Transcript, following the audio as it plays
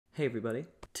Hey everybody.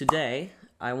 Today,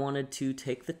 I wanted to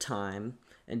take the time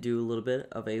and do a little bit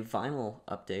of a vinyl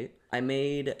update. I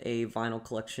made a vinyl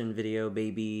collection video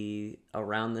maybe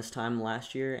around this time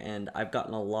last year, and I've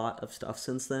gotten a lot of stuff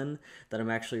since then that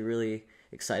I'm actually really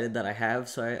excited that I have,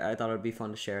 so I thought it would be fun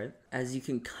to share it. As you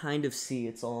can kind of see,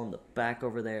 it's all in the back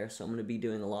over there, so I'm going to be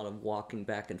doing a lot of walking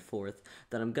back and forth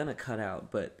that I'm going to cut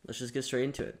out, but let's just get straight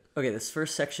into it. Okay, this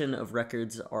first section of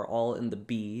records are all in the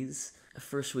B's.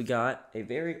 First, we got a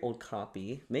very old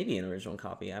copy, maybe an original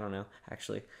copy, I don't know,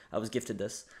 actually. I was gifted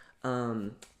this,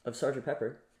 of Sgt.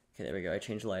 Pepper. Okay, there we go, I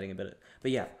changed the lighting a bit.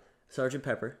 But yeah, Sgt.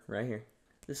 Pepper, right here.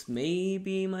 This may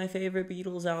be my favorite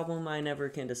Beatles album, I never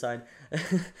can decide.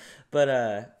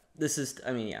 But, this is,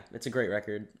 I mean, yeah, it's a great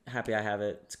record. Happy I have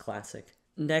it, it's classic.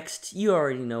 Next, you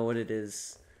already know what it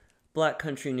is. Black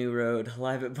Country New Road,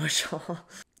 live at Bush Hall.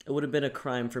 It would have been a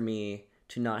crime for me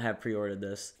to not have pre-ordered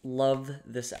this. Love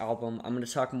this album. I'm going to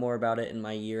talk more about it in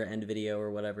my year-end video or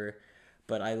whatever,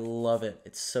 but I love it.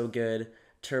 It's so good.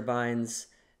 Turbines,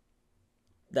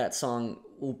 that song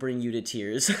will bring you to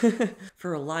tears.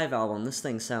 For a live album, this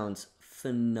thing sounds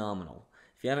phenomenal.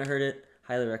 If you haven't heard it,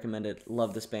 highly recommend it.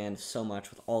 Love this band so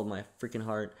much with all of my freaking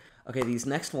heart. Okay, these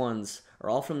next ones are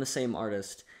all from the same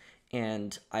artist,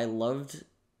 and I loved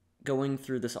going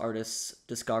through this artist's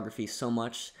discography so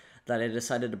much that I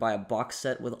decided to buy a box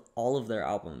set with all of their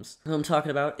albums. What I'm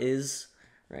talking about is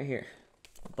right here.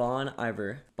 Bon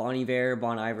Iver. Bon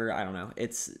Iver, I don't know.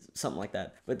 It's something like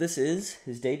that. But this is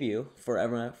his debut,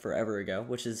 Forever Ago,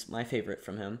 which is my favorite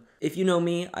from him. If you know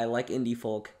me, I like indie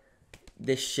folk.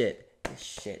 This shit.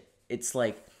 It's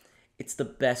like, it's the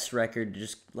best record.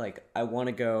 Just like, I want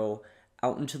to go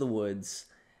out into the woods,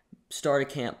 start a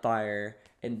campfire,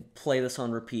 and play this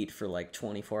on repeat for like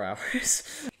 24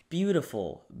 hours.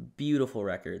 Beautiful, beautiful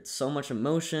record. So much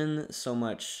emotion, so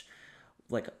much,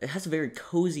 like, it has a very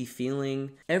cozy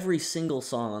feeling. Every single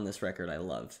song on this record I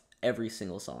love. Every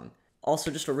single song. Also,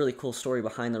 just a really cool story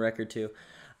behind the record, too.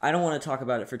 I don't want to talk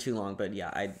about it for too long, but yeah,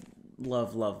 I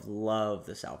love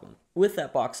this album. With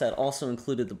that box set also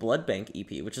included the Blood Bank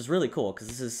EP, which is really cool,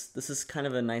 because this is kind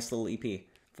of a nice little EP.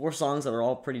 4 songs that are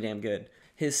all pretty damn good.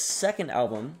 His second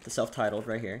album, the self-titled,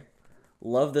 right here.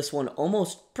 Love this one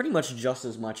almost pretty much just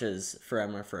as much as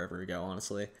Forever Ago,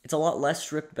 honestly. It's a lot less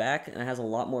stripped back and it has a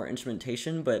lot more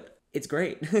instrumentation, but it's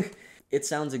great. It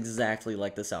sounds exactly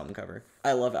like this album cover.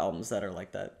 I love albums that are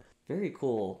like that. Very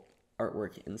cool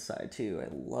artwork inside too. I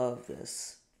love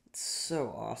this. It's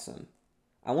so awesome.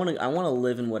 I want to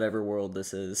live in whatever world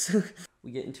this is.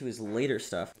 We get into his later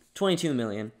stuff. 22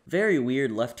 Million. Very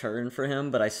weird left turn for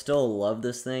him, but I still love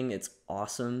this thing. It's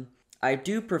awesome. I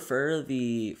do prefer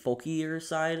the folkier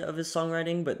side of his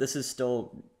songwriting, but this is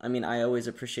still, I mean, I always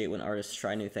appreciate when artists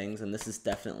try new things, and this is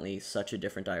definitely such a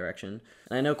different direction.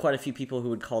 And I know quite a few people who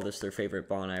would call this their favorite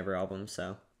Bon Iver album,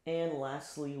 so. And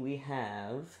lastly, we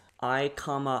have I,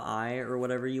 or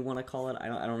whatever you want to call it. I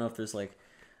don't know if there's like,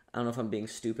 I don't know if I'm being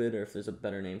stupid or if there's a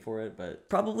better name for it, but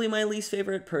probably my least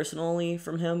favorite personally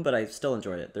from him, but I still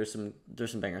enjoyed it. There's some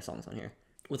banger songs on here.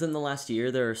 Within the last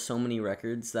year, there are so many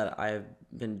records that I've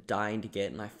been dying to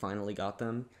get, and I finally got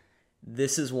them.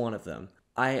 This is one of them.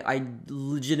 I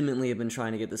legitimately have been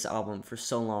trying to get this album for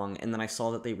so long, and then I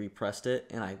saw that they repressed it,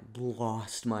 and I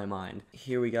lost my mind.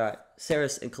 Here we got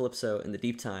Saris and Calypso in the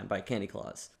Deep Time by Candy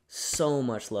Claus. So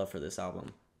much love for this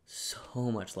album. So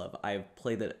much love. I've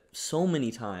played it so many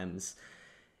times.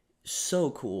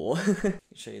 So cool. Let me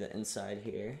show you the inside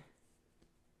here.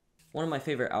 One of my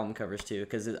favorite album covers, too,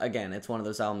 because, again, it's one of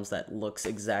those albums that looks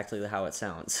exactly how it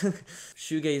sounds.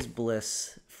 Shoegaze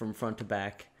Bliss from front to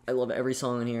back. I love every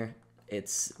song in here.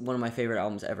 It's one of my favorite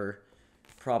albums ever.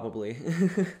 Probably.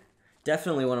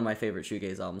 Definitely one of my favorite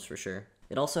Shoegaze albums, for sure.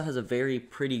 It also has a very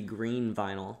pretty green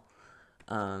vinyl.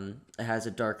 It has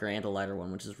a darker and a lighter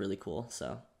one, which is really cool,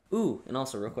 so. Ooh, and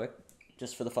also, real quick,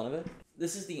 just for the fun of it,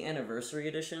 this is the anniversary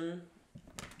edition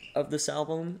of this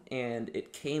album, and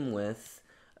it came with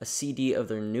a CD of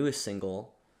their newest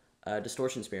single,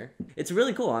 Distortion Spear. It's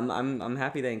really cool. I'm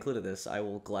happy they included this. I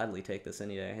will gladly take this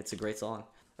any day. It's a great song.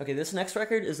 Okay, this next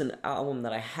record is an album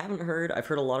that I haven't heard. I've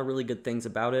heard a lot of really good things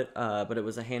about it, but it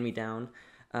was a hand-me-down,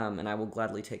 and I will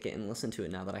gladly take it and listen to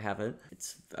it now that I have it.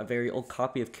 It's a very old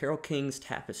copy of Carole King's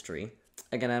Tapestry.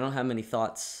 Again, I don't have many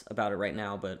thoughts about it right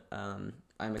now, but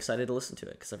I'm excited to listen to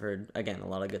it because I've heard, again, a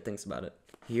lot of good things about it.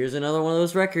 Here's another one of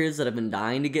those records that I've been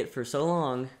dying to get for so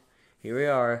long. Here we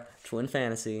are, Twin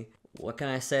Fantasy. What can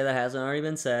I say that hasn't already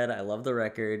been said? I love the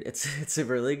record. It's a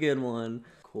really good one.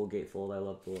 Cool gatefold. I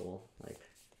love the little, like,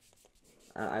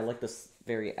 I like this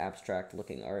very abstract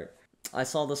looking art. I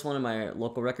saw this one in my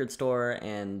local record store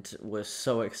and was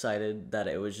so excited that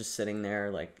it was just sitting there,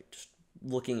 like, just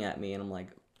looking at me and I'm like,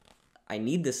 I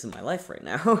need this in my life right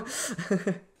now.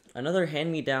 Another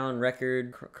hand-me-down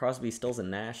record, Crosby, Stills, and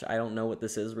Nash. I don't know what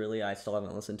this is really. I still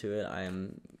haven't listened to it. I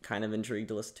am kind of intrigued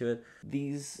to listen to it.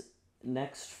 These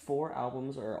next 4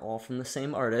 albums are all from the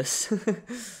same artist.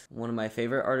 One of my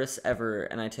favorite artists ever,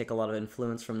 and I take a lot of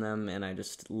influence from them, and I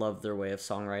just love their way of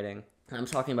songwriting. I'm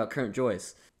talking about Current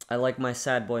Joys. I like my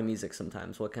sad boy music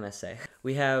sometimes, what can I say?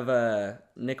 We have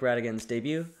Nick Radigan's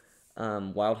debut,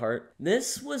 Wild Heart.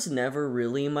 This was never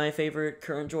really my favorite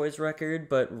Current Joys record,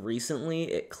 but recently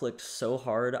it clicked so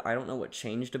hard. I don't know what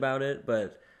changed about it,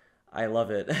 but I love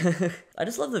it. I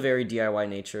just love the very DIY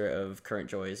nature of Current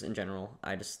Joys in general.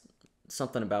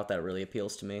 Something about that really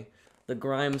appeals to me. The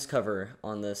Grimes cover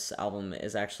on this album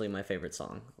is actually my favorite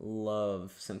song.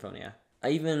 Love Symphonia. I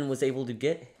even was able to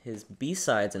get his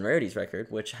B-sides and rarities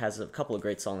record, which has a couple of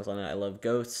great songs on it. I love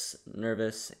Ghosts,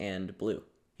 Nervous, and Blue.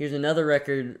 Here's another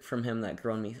record from him that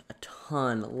grew on me a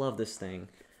ton. Love this thing.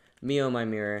 Me Oh My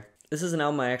Mirror. This is an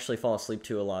album I actually fall asleep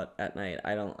to a lot at night.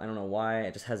 I don't know why.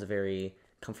 It just has a very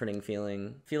comforting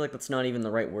feeling. I feel like that's not even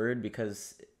the right word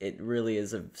because it really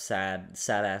is a sad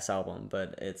ass album,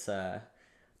 but it's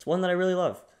one that I really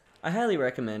love. I highly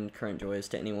recommend Current Joys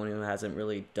to anyone who hasn't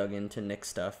really dug into Nick's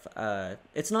stuff.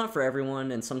 It's not for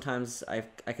everyone, and sometimes I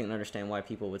can understand why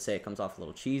people would say it comes off a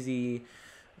little cheesy.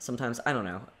 Sometimes, I don't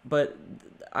know. But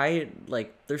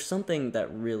there's something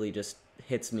that really just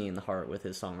hits me in the heart with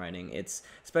his songwriting. It's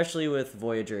especially with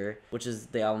Voyager, which is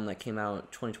the album that came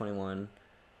out 2021.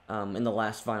 In the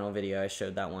last vinyl video, I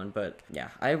showed that one. But yeah,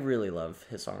 I really love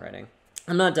his songwriting.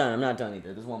 I'm not done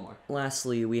either. There's one more.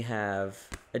 Lastly, we have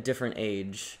A Different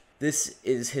Age. This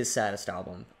is his saddest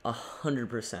album,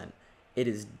 100%. It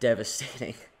is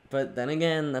devastating. But then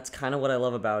again, that's kind of what I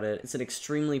love about it. It's an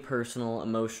extremely personal,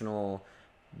 emotional,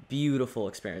 beautiful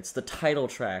experience. The title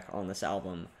track on this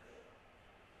album,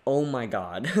 oh my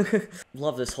god.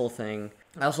 Love this whole thing.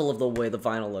 I also love the way the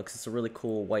vinyl looks. It's a really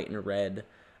cool white and red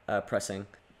pressing.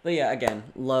 But yeah, again,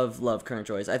 love Current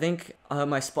Joys. I think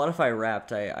my Spotify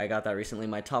Wrapped, I got that recently.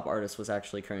 My top artist was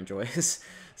actually Current Joys.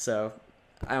 So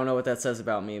I don't know what that says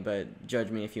about me, but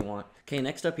judge me if you want. Okay,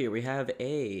 next up here we have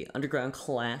a underground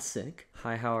classic,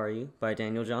 Hi, How Are You, by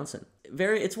Daniel Johnson.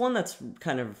 It's one that's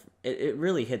kind of, it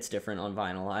really hits different on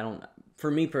vinyl.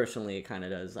 For me personally, it kind of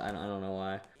does. I don't know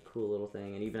why. Cool little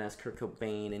thing. And even has Kurt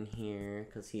Cobain in here,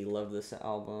 because he loved this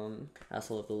album. I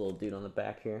also love the little dude on the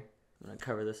back here. I'm gonna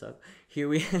cover this up. Here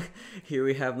we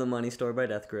have The Money Store by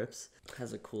Death Grips.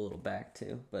 Has a cool little back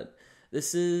too. But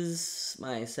this is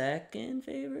my second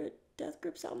favorite Death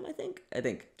Grips album, I think.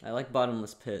 I like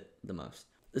Bottomless Pit the most.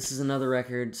 This is another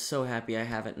record. So happy I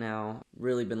have it now.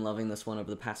 Really been loving this one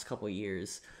over the past couple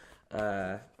years.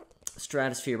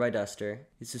 Stratosphere by Duster.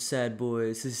 It's a sad boy.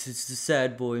 It's the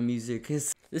sad boy music.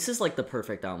 This is like the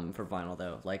perfect album for vinyl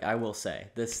though. Like I will say,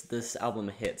 this album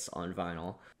hits on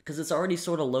vinyl. Because it's already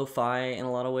sort of lo-fi in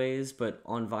a lot of ways, but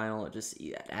on vinyl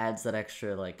it adds that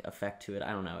extra like effect to it.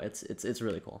 I don't know. It's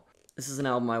really cool. This is an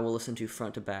album I will listen to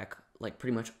front to back like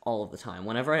pretty much all of the time.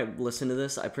 Whenever I listen to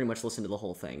this, I pretty much listen to the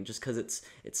whole thing just because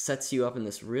it sets you up in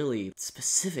this really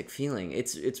specific feeling.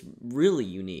 It's really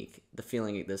unique, the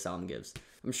feeling this album gives.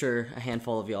 I'm sure a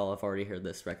handful of y'all have already heard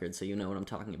this record, so you know what I'm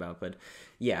talking about, but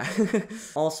yeah.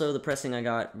 Also, the pressing I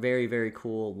got, very, very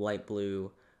cool, light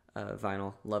blue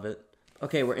vinyl. Love it.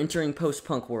 Okay, we're entering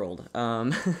post-punk world.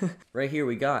 Right here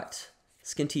we got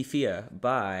Skintifia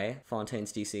by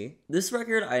Fontaines DC. This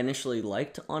record I initially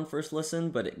liked on first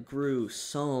listen, but it grew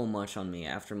so much on me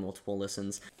after multiple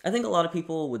listens. I think a lot of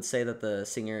people would say that the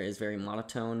singer is very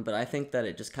monotone, but I think that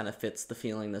it just kind of fits the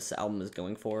feeling this album is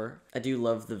going for. I do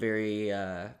love the very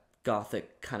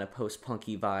gothic kind of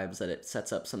post-punky vibes that it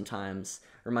sets up sometimes.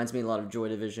 Reminds me a lot of Joy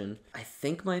Division. I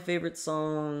think my favorite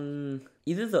song,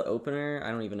 either the opener, I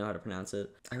don't even know how to pronounce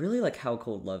it. I really like How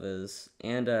Cold Love Is,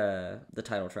 and the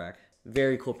title track.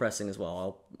 Very cool pressing as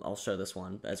well. I'll show this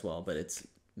one as well, but it's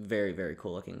very, very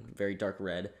cool looking. Very dark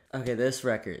red. Okay, this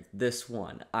record, this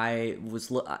one, I've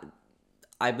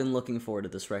been looking forward to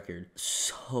this record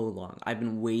so long. I've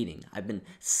been waiting. I've been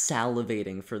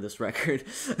salivating for this record.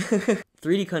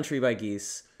 3D Country by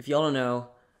Geese. If y'all don't know,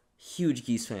 huge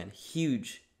Geese fan.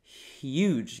 Huge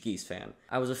Geese fan.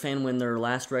 I was a fan when their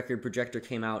last record, Projector,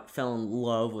 came out, fell in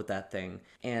love with that thing,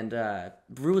 and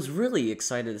was really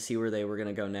excited to see where they were going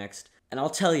to go next. And I'll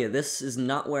tell you, this is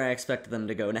not where I expected them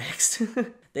to go next.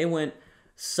 They went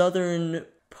southern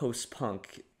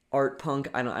post-punk, art punk,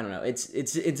 I don't know. It's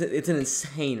an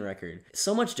insane record.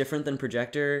 So much different than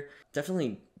Projector.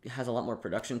 Definitely has a lot more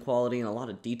production quality and a lot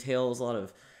of details, a lot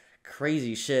of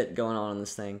crazy shit going on in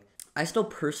this thing. I still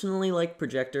personally like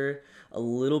Projector a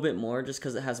little bit more just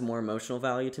because it has more emotional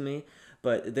value to me,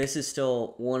 but this is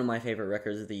still one of my favorite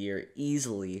records of the year,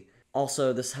 easily.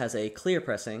 Also, this has a clear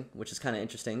pressing, which is kind of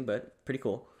interesting, but pretty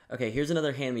cool. Okay, here's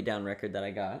another hand-me-down record that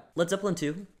I got. Led Zeppelin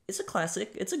 2. It's a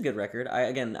classic. It's a good record.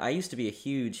 I used to be a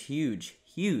huge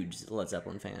Led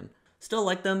Zeppelin fan. Still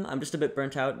like them. I'm just a bit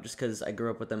burnt out just because I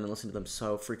grew up with them and listened to them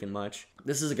so freaking much.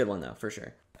 This is a good one, though, for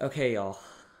sure. Okay, y'all.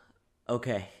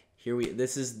 Okay,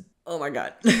 this is, oh my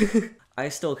god. I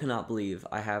still cannot believe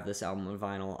I have this album on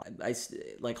vinyl. I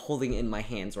like holding it in my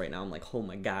hands right now. I'm like, oh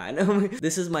my god.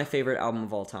 This is my favorite album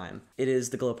of all time. It is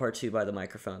The Glow Part 2 by the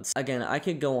Microphones. Again, I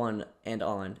could go on and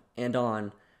on and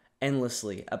on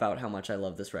endlessly about how much I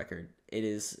love this record. It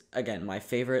is, again, my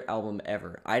favorite album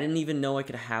ever. I didn't even know I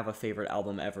could have a favorite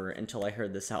album ever until I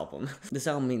heard this album. This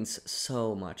album means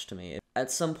so much to me.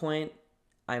 At some point,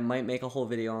 I might make a whole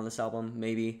video on this album,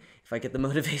 maybe, if I get the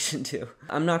motivation to.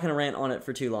 I'm not gonna rant on it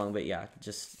for too long, but yeah,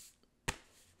 just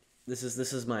this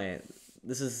is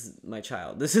my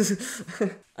child. This is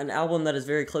an album that is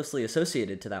very closely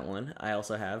associated to that one. I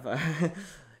also have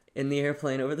In the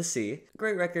Airplane Over the Sea.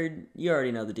 Great record. You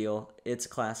already know the deal. It's a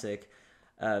classic.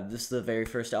 This is the very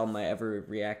first album I ever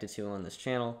reacted to on this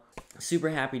channel. Super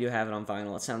happy to have it on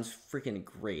vinyl. It sounds freaking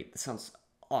great. It sounds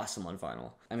awesome on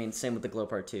vinyl. I mean, same with the Glow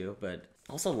Part 2, but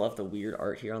also love the weird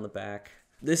art here on the back.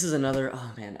 This is another,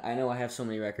 oh man, I know I have so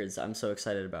many records I'm so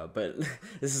excited about, but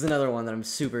this is another one that I'm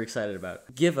super excited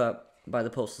about. Give Up by the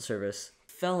Postal Service.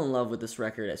 Fell in love with this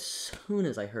record as soon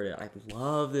as I heard it. I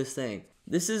love this thing.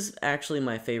 This is actually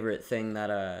my favorite thing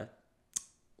that,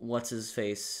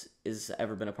 What's-His-Face is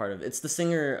ever been a part of. It's the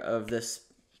singer of this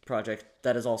project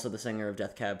that is also the singer of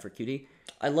Death Cab for Cutie.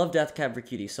 I love Death Cab for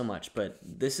Cutie so much, but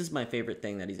this is my favorite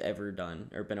thing that he's ever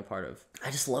done or been a part of. I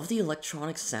just love the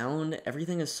electronic sound.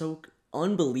 Everything is so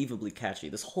unbelievably catchy.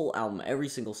 This whole album, every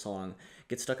single song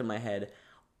gets stuck in my head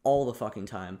all the fucking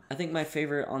time. I think my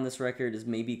favorite on this record is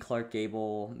maybe Clark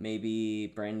Gable, maybe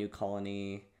Brand New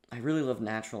Colony. I really love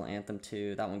Natural Anthem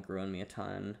too. That one grew on me a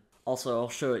ton. Also, I'll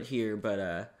show it here,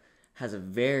 but has a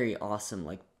very awesome,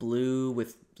 like, blue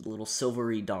with little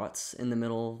silvery dots in the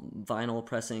middle, vinyl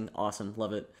pressing. Awesome,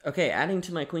 love it. Okay, adding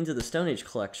to my Queens of the Stone Age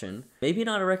collection. Maybe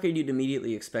not a record you'd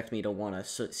immediately expect me to want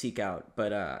to seek out,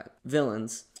 but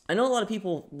Villains. I know a lot of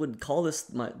people would call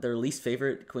this their least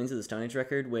favorite Queens of the Stone Age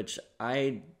record, which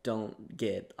I don't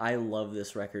get. I love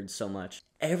this record so much.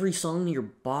 Every song here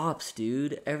bops,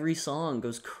 dude. Every song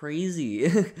goes crazy.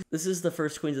 This is the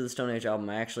first Queens of the Stone Age album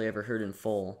I actually ever heard in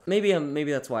full. Maybe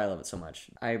that's why I love it so much.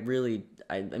 I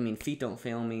mean, Feet Don't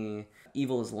Fail Me,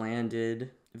 Evil Has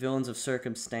Landed, Villains of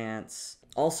Circumstance.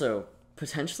 Also,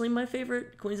 potentially my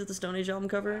favorite Queens of the Stone Age album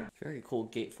cover. Very cool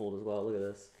gatefold as well. Look at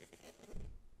this.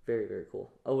 Very, very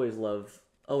cool. Always love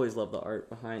the art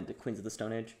behind the Queens of the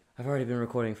Stone Age. I've already been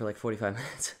recording for like 45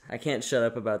 minutes. I can't shut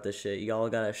up about this shit. Y'all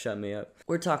gotta shut me up.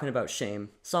 We're talking about Shame.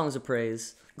 Songs of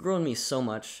Praise. Grown me so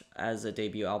much as a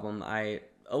debut album. I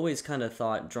always kind of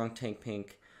thought Drunk Tank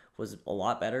Pink was a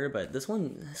lot better, but this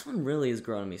one really has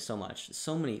grown me so much.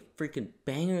 So many freaking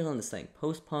bangers on this thing.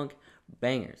 Post-punk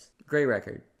bangers. Great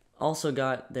record. Also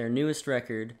got their newest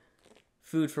record,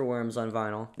 Food for Worms, on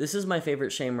vinyl. This is my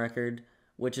favorite Shame record,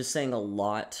 which is saying a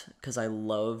lot because I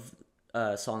love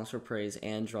Songs for Praise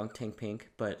and Drunk Tank Pink,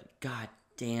 but god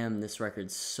damn, this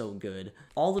record's so good.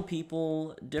 All the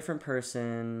People, Different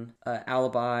Person,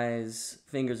 Alibis,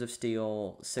 Fingers of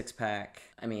Steel, Six Pack.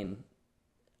 I mean,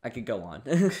 I could go on.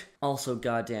 Also,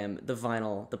 goddamn, the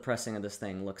vinyl, the pressing of this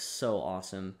thing looks so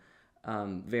awesome.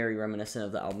 Very reminiscent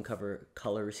of the album cover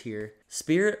colors here.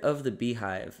 Spirit of the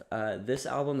Beehive. This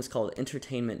album is called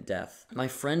Entertainment Death. My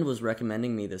friend was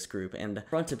recommending me this group, and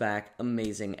front to back,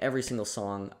 amazing. Every single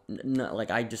song.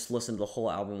 Like, I just listen to the whole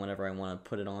album whenever I want to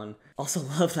put it on. Also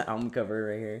love the album cover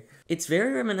right here. It's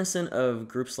very reminiscent of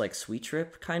groups like Sweet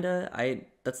Trip, kinda.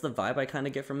 That's the vibe I kind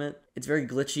of get from it. It's very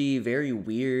glitchy, very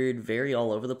weird, very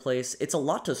all over the place. It's a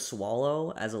lot to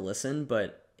swallow as a listen,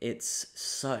 but it's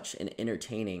such an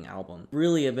entertaining album.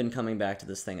 Really have been coming back to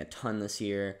this thing a ton this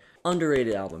year.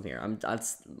 Underrated album here.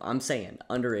 I'm saying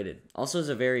underrated. Also is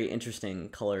a very interesting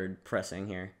colored pressing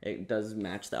here. It does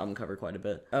match the album cover quite a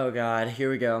bit. Oh god, here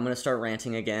we go. I'm gonna start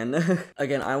ranting again.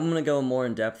 Again, I'm gonna go more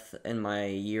in depth in my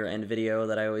year-end video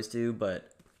that I always do, but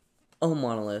Oh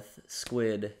Monolith,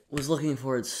 Squid, was looking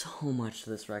forward so much to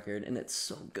this record, and it's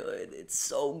so good. It's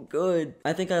so good.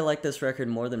 I think I like this record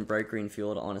more than Bright Green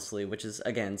Field, honestly, which is,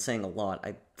 again, saying a lot.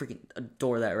 I freaking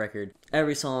adore that record.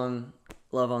 Every song,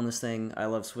 love on this thing. I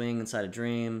love Swing, Inside a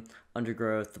Dream,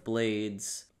 Undergrowth, The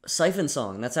Blades. Siphon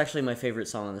Song, that's actually my favorite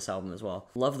song on this album as well.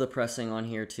 Love the pressing on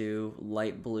here too.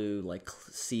 Light blue, like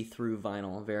see-through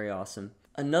vinyl, very awesome.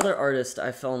 Another artist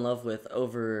I fell in love with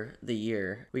over the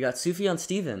year, we got Sufjan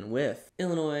Stevens with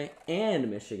Illinois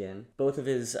and Michigan, both of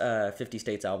his 50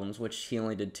 States albums, which he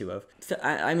only did 2 of.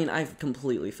 I mean, I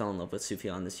completely fell in love with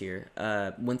Sufjan this year.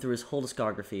 Went through his whole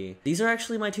discography. These are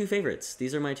actually my 2 favorites.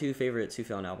 These are my 2 favorite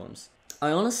Sufjan albums.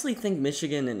 I honestly think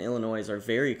Michigan and Illinois are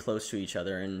very close to each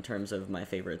other in terms of my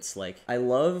favorites. Like, I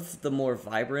love the more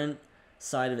vibrant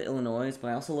side of Illinois, but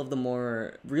I also love the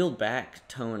more reeled back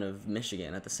tone of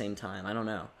Michigan at the same time. I don't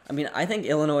know. I mean, I think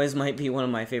Illinois might be one of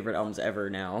my favorite albums ever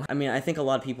now. I mean, I think a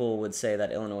lot of people would say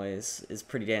that Illinois is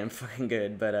pretty damn fucking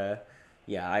good, but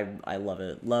yeah, I love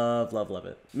it. Love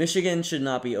it. Michigan should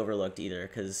not be overlooked either,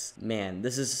 because, man,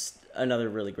 this is another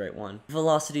really great one.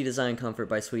 Velocity Design Comfort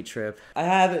by Sweet Trip. I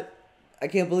have it. I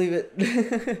can't believe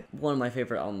it. One of my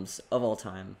favorite albums of all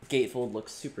time. Gatefold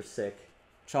looks super sick.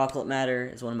 Chocolate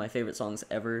Matter is one of my favorite songs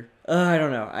ever. I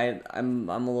don't know. I'm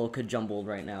a little jumbled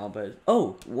right now, but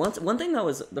one thing that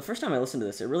was the first time I listened to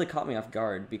this, it really caught me off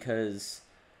guard because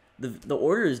the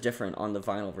order is different on the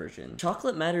vinyl version.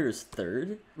 Chocolate Matter is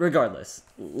 3rd. Regardless,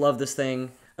 love this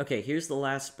thing. Okay, here's the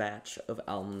last batch of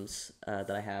albums that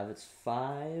I have. It's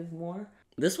 5 more.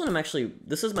 This one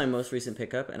this is my most recent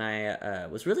pickup, and I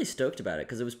was really stoked about it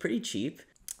because it was pretty cheap.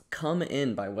 Come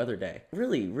In by Weather Day.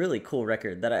 Really, really cool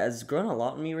record that has grown a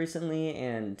lot on me recently,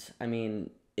 and I mean,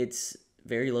 it's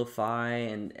very lo-fi,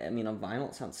 and I mean, on vinyl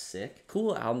it sounds sick.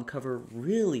 Cool album cover.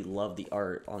 Really love the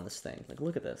art on this thing. Like,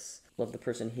 look at this. Love the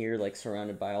person here, like,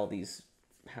 surrounded by all these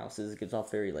houses. It gives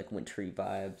off very, like, wintry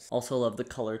vibes. Also love the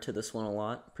color to this one a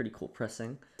lot. Pretty cool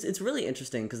pressing. It's really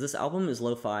interesting because this album is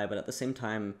lo-fi, but at the same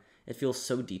time, it feels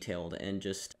so detailed, and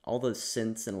just all the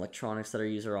synths and electronics that are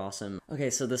used are awesome. Okay,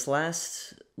 so this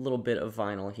last little bit of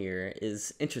vinyl here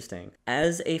is interesting.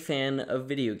 As a fan of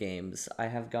video games, I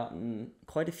have gotten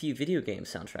quite a few video game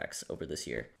soundtracks over this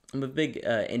year. I'm a big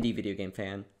indie video game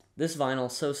fan. This vinyl,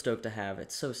 so stoked to have.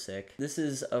 It's so sick. This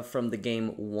is from the game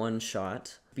One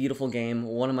Shot. Beautiful game,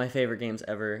 one of my favorite games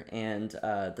ever, and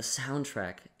the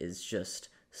soundtrack is just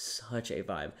such a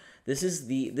vibe. This is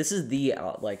the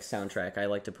like soundtrack I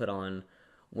like to put on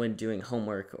when doing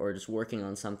homework or just working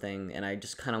on something, and I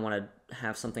just kind of want to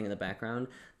have something in the background.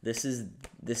 This is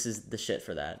the shit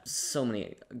for that. So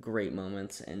many great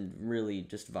moments and really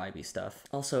just vibey stuff.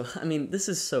 Also, I mean, this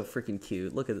is so freaking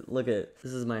cute. Look at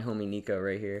this is my homie Nico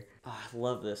right here. Oh, I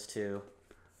love this too.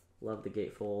 Love the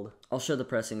gatefold. I'll show the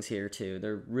pressings here too.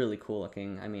 They're really cool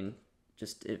looking. I mean,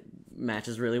 just it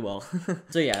matches really well.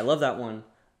 So yeah, I love that one.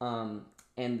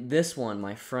 And this one,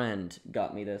 my friend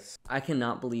got me this. I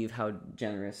cannot believe how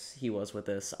generous he was with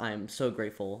this. I'm so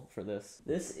grateful for this.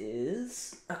 This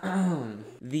is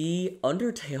the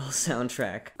Undertale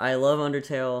soundtrack. I love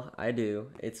Undertale. I do.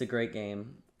 It's a great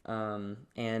game.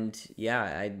 And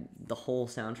yeah, the whole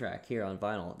soundtrack here on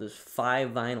vinyl. There's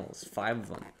 5 vinyls, 5 of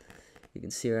them. You can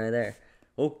see right there.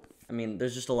 Oh, I mean,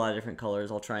 there's just a lot of different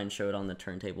colors. I'll try and show it on the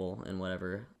turntable and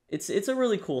whatever. It's a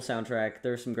really cool soundtrack.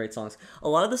 There's some great songs. A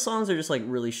lot of the songs are just like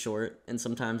really short, and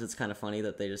sometimes it's kind of funny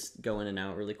that they just go in and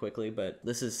out really quickly, but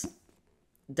this is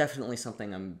definitely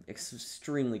something I'm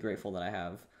extremely grateful that I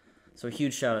have. So a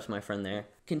huge shout out to my friend there.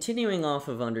 Continuing off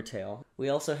of Undertale, we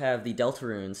also have the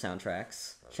Deltarune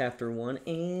soundtracks, Chapter 1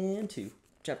 and 2.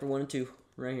 Chapter 1 and 2,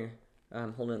 right here.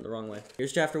 I'm holding it the wrong way.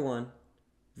 Here's Chapter 1.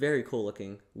 Very cool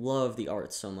looking. Love the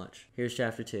art so much. Here's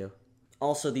Chapter 2.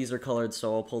 Also, these are colored,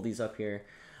 so I'll pull these up here.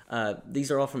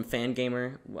 These are all from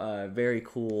Fangamer, very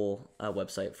cool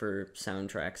website for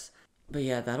soundtracks. But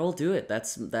yeah, that'll do it.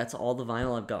 That's all the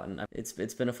vinyl I've gotten.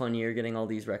 It's been a fun year getting all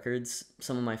these records.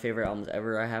 Some of my favorite albums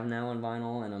ever I have now on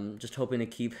vinyl, and I'm just hoping to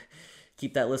keep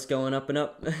that list going up and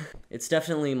up. It's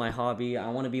definitely my hobby. I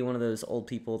want to be one of those old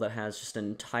people that has just an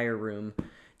entire room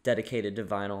dedicated to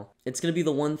vinyl. It's gonna be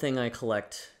the one thing I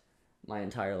collect my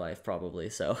entire life, probably.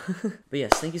 So, but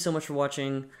yes, thank you so much for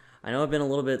watching. I know I've been a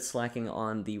little bit slacking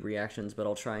on the reactions, but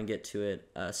I'll try and get to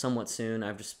it somewhat soon.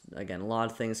 I've just, again, a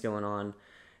lot of things going on,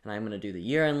 and I'm going to do the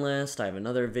year-end list. I have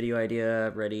another video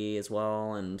idea ready as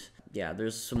well, and yeah,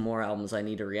 there's some more albums I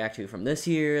need to react to from this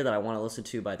year that I want to listen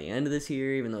to by the end of this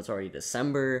year, even though it's already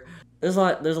December. There's a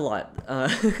lot.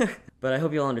 But I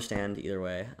hope you'll understand either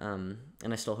way, and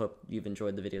I still hope you've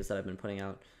enjoyed the videos that I've been putting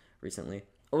out recently.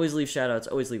 Always leave shoutouts,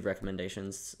 always leave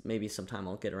recommendations. Maybe sometime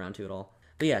I'll get around to it all.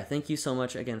 But yeah, thank you so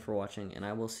much again for watching, and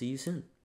I will see you soon.